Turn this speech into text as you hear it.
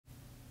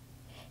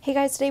Hey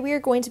guys, today we are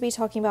going to be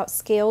talking about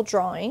scale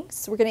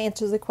drawings. We're going to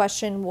answer the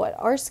question, what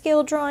are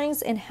scale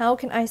drawings and how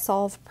can I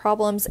solve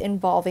problems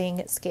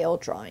involving scale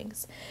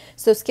drawings?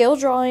 So scale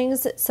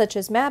drawings such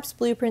as maps,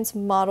 blueprints,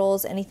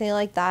 models, anything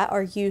like that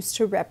are used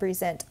to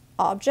represent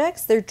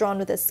objects. They're drawn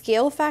with a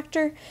scale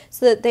factor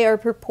so that they are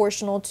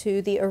proportional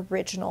to the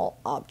original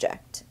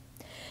object.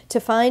 To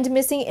find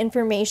missing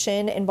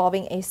information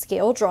involving a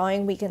scale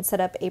drawing, we can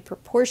set up a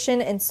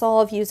proportion and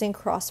solve using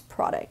cross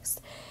products.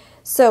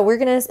 So we're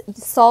going to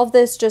solve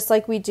this just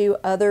like we do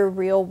other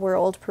real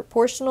world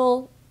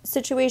proportional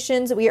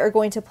situations. We are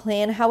going to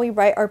plan how we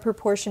write our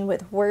proportion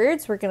with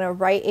words. We're going to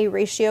write a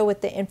ratio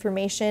with the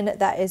information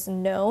that is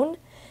known.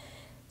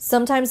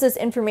 Sometimes this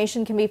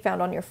information can be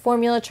found on your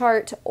formula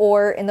chart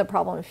or in the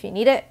problem if you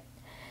need it.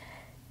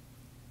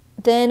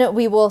 Then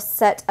we will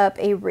set up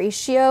a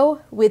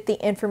ratio with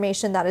the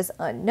information that is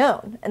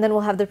unknown, and then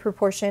we'll have the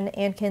proportion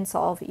and can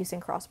solve using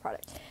cross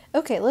product.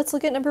 Okay, let's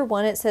look at number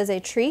 1. It says a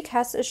tree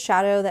casts a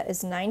shadow that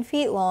is 9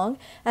 feet long.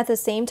 At the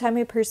same time,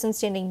 a person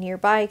standing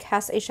nearby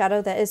casts a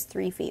shadow that is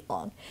 3 feet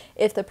long.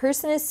 If the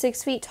person is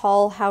 6 feet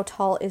tall, how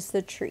tall is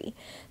the tree?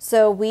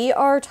 So we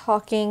are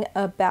talking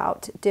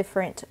about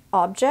different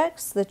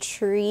objects, the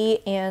tree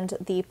and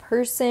the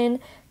person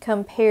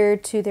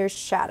compared to their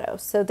shadow.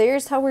 So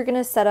there's how we're going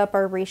to set up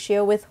our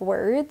ratio with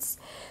words.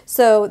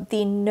 So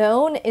the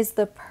known is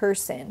the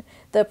person.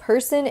 The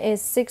person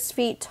is 6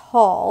 feet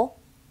tall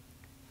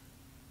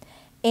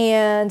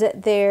and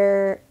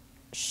their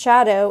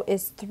shadow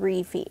is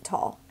 3 feet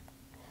tall.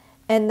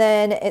 And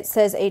then it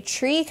says a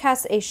tree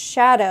casts a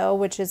shadow,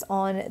 which is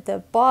on the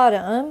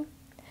bottom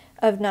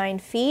of 9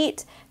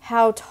 feet.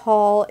 How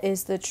tall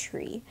is the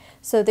tree?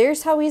 So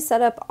there's how we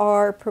set up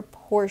our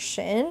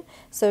proportion.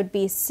 So it'd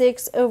be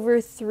 6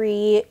 over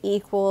 3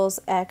 equals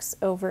x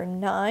over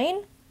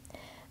 9.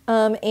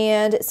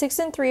 And 6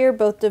 and 3 are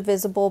both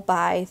divisible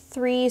by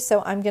 3,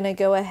 so I'm going to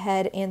go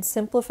ahead and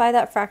simplify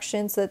that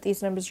fraction so that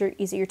these numbers are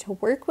easier to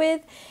work with,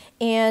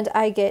 and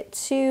I get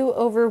 2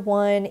 over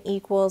 1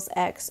 equals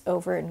x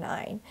over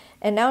 9.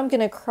 And now I'm going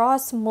to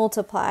cross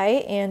multiply,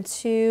 and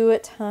 2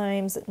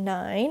 times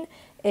 9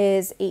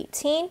 is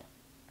 18.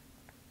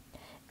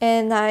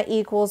 And that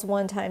equals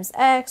 1 times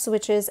x,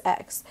 which is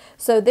x.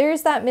 So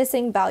there's that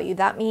missing value.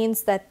 That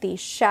means that the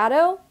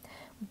shadow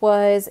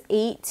was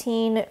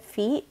 18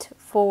 feet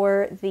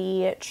for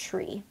the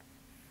tree.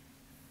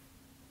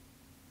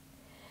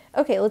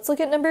 Okay, let's look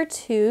at number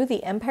 2.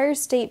 The Empire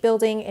State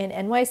Building in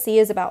NYC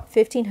is about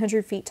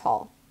 1,500 feet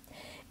tall.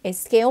 A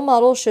scale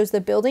model shows the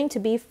building to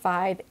be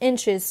 5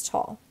 inches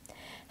tall.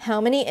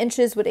 How many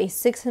inches would a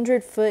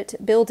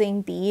 600-foot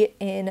building be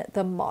in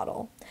the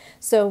model?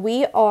 So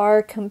we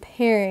are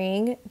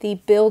comparing the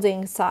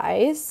building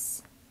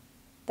size,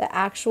 the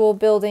actual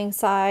building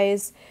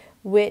size,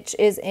 which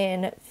is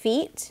in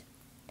feet,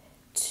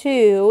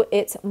 to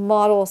its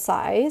model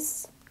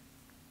size,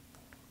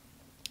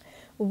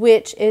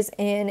 which is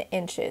in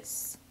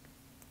inches.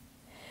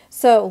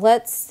 So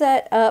let's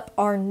set up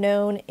our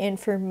known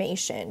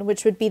information,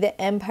 which would be the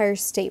Empire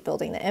State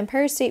Building. The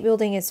Empire State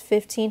Building is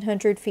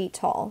 1,500 feet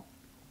tall,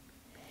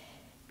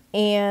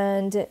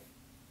 and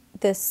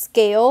the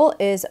scale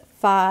is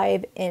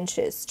 5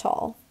 inches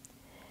tall.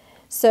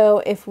 So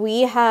if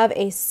we have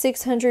a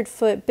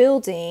 600-foot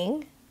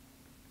building,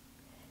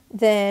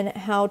 then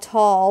how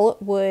tall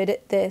would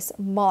this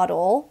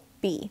model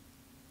be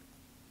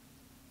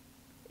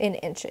in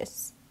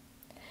inches?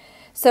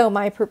 So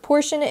my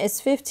proportion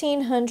is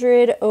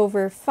 1,500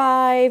 over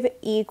 5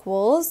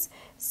 equals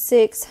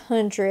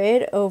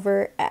 600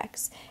 over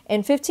x.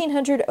 And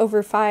 1,500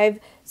 over 5,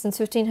 since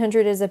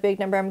 1,500 is a big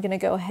number, I'm going to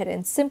go ahead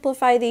and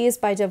simplify these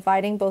by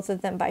dividing both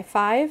of them by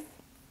 5.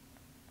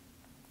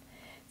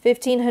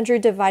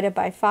 1,500 divided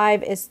by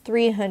 5 is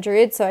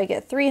 300, so I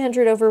get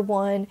 300 over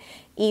 1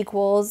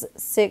 equals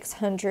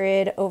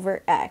 600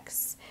 over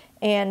x.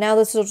 And now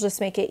this will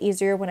just make it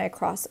easier when I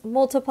cross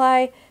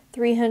multiply.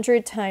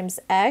 300 times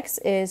x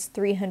is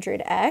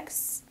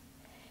 300x,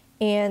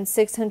 and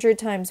 600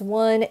 times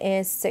 1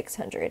 is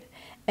 600.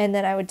 And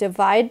then I would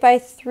divide by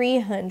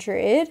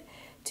 300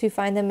 to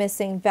find the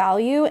missing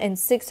value, and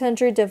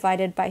 600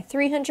 divided by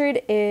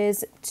 300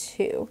 is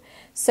 2.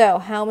 So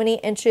how many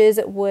inches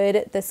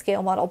would the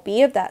scale model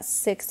be of that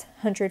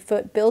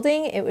 600-foot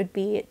building? It would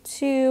be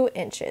 2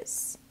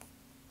 inches.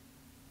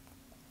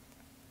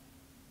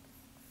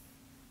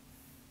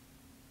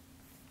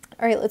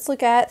 All right, let's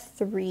look at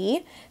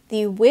 3.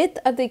 The width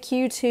of the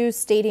Q2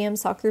 Stadium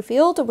soccer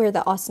field where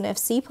the Austin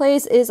FC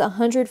plays is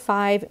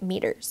 105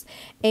 meters.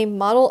 A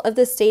model of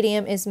the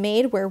stadium is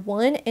made where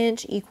 1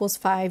 inch equals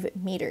 5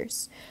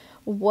 meters.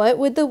 What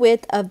would the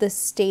width of the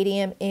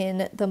stadium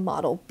in the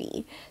model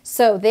be?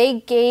 So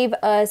they gave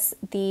us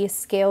the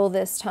scale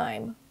this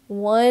time.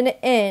 1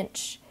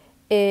 inch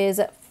is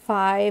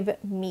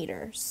 5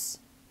 meters.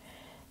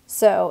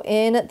 So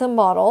in the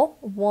model,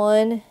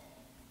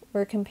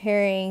 we're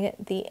comparing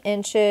the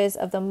inches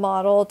of the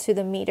model to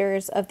the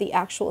meters of the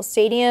actual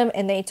stadium,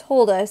 and they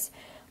told us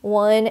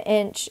 1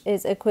 inch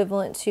is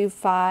equivalent to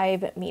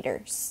 5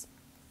 meters.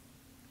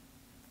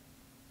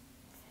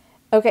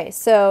 Okay,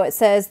 so it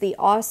says the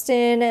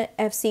Austin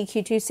FC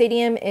Q2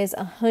 Stadium is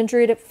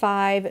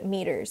 105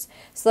 meters.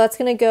 So that's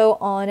going to go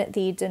on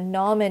the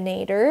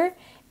denominator,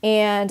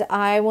 and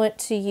I want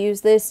to use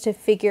this to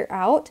figure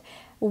out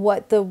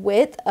what the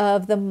width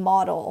of the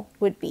model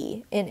would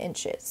be in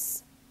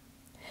inches.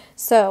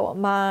 So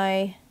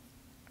my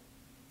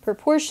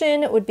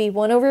proportion would be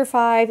 1 over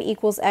 5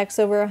 equals x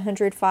over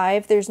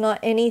 105. There's not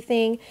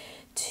anything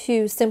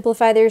to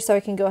simplify there, so I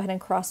can go ahead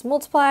and cross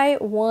multiply.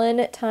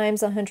 1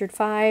 times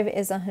 105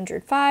 is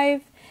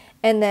 105,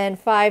 and then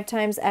 5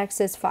 times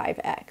x is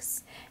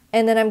 5x.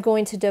 And then I'm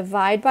going to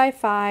divide by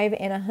 5,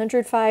 and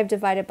 105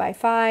 divided by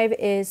 5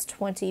 is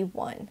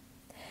 21.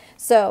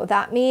 So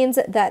that means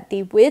that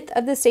the width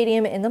of the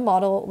stadium in the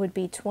model would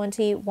be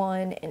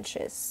 21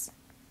 inches.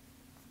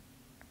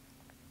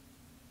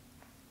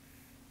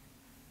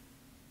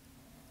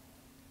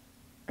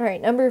 All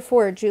right, number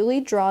 4, Julie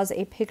draws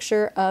a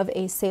picture of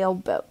a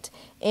sailboat.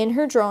 In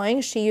her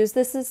drawing, she used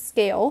this as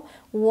scale.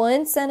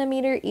 1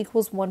 centimeter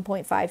equals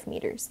 1.5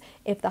 meters.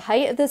 If the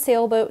height of the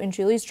sailboat in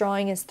Julie's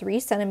drawing is 3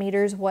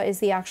 centimeters, what is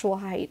the actual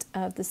height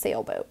of the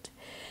sailboat?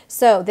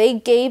 So they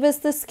gave us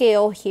the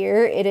scale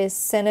here. It is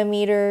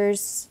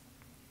centimeters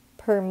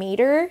per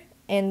meter,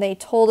 and they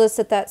told us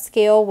that that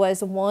scale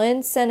was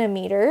 1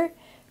 centimeter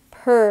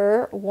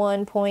per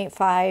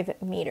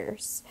 1.5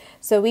 meters.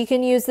 So we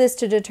can use this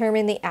to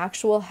determine the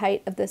actual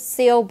height of the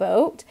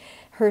sailboat.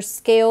 Her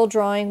scale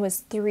drawing was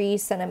 3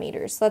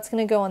 centimeters. So that's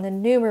going to go on the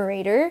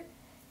numerator,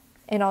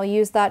 and I'll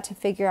use that to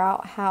figure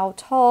out how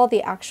tall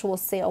the actual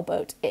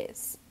sailboat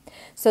is.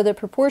 So the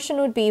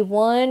proportion would be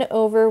 1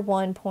 over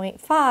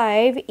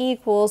 1.5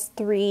 equals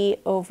 3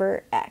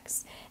 over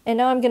x. And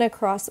now I'm going to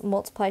cross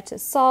multiply to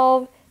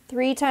solve.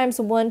 3 times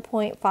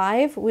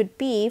 1.5 would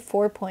be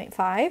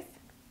 4.5.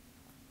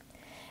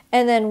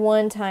 And then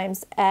 1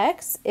 times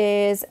x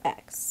is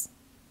x.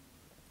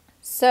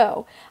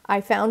 So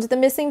I found the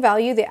missing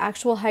value. The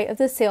actual height of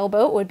the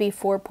sailboat would be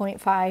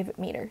 4.5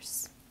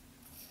 meters.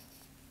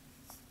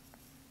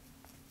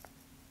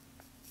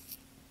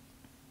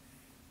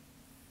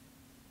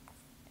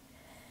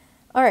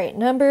 All right,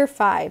 number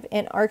 5.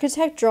 An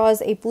architect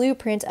draws a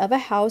blueprint of a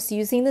house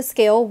using the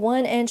scale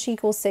 1 inch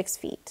equals 6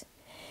 feet.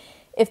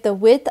 If the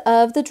width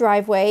of the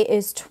driveway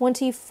is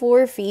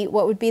 24 feet,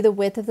 what would be the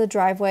width of the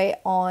driveway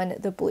on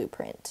the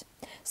blueprint?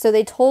 So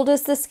they told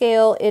us the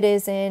scale, it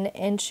is in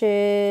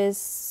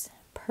inches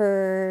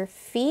per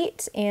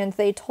feet, and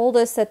they told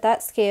us that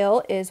that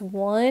scale is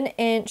 1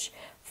 inch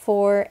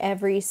for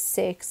every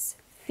 6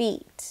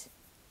 feet.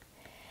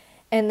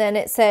 And then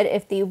it said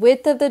if the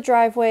width of the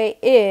driveway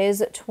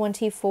is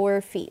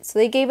 24 feet. So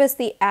they gave us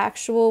the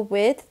actual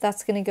width.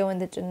 That's going to go in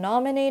the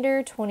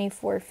denominator,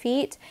 24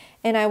 feet.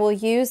 And I will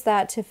use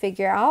that to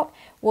figure out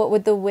what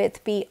would the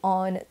width be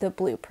on the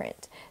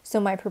blueprint. So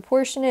my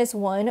proportion is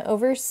 1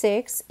 over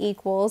 6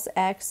 equals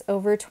x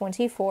over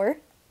 24.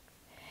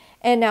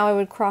 And now I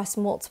would cross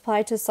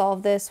multiply to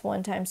solve this.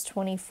 1 times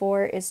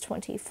 24 is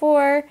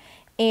 24.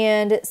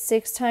 And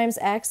 6 times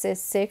x is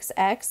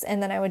 6x,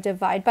 and then I would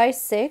divide by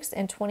 6,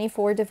 and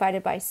 24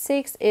 divided by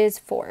 6 is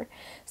 4.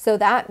 So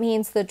that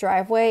means the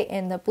driveway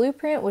in the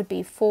blueprint would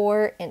be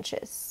 4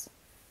 inches.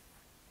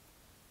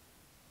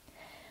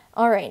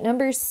 All right,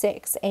 number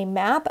 6. A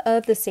map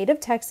of the state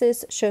of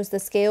Texas shows the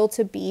scale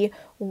to be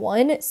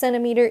 1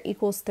 centimeter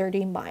equals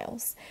 30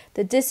 miles.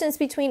 The distance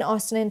between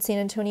Austin and San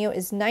Antonio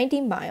is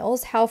 90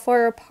 miles. How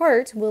far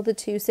apart will the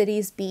two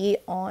cities be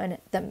on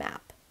the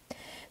map?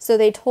 So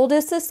they told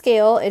us the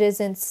scale, it is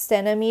in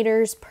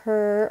centimeters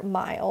per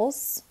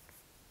miles.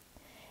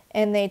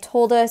 And they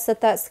told us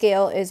that that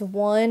scale is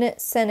 1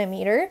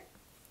 centimeter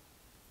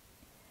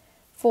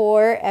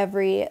for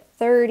every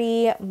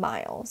 30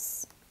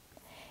 miles.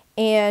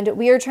 And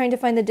we are trying to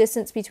find the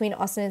distance between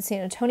Austin and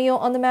San Antonio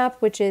on the map,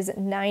 which is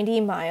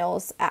 90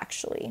 miles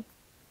actually.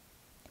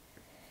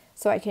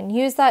 So I can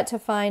use that to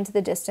find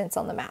the distance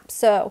on the map.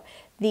 So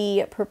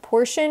the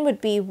proportion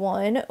would be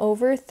 1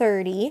 over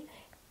 30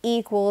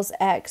 equals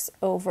x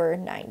over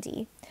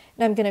 90.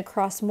 And I'm going to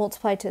cross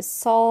multiply to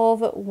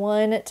solve.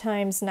 1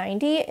 times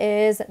 90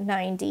 is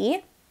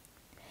 90.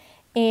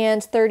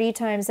 And 30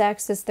 times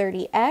x is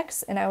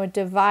 30x. And I would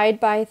divide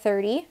by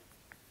 30.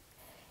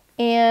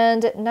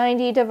 And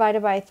 90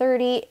 divided by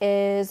 30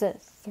 is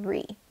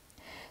 3.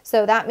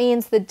 So that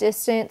means the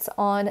distance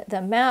on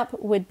the map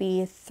would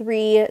be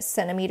 3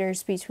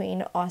 centimeters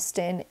between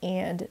Austin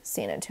and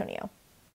San Antonio.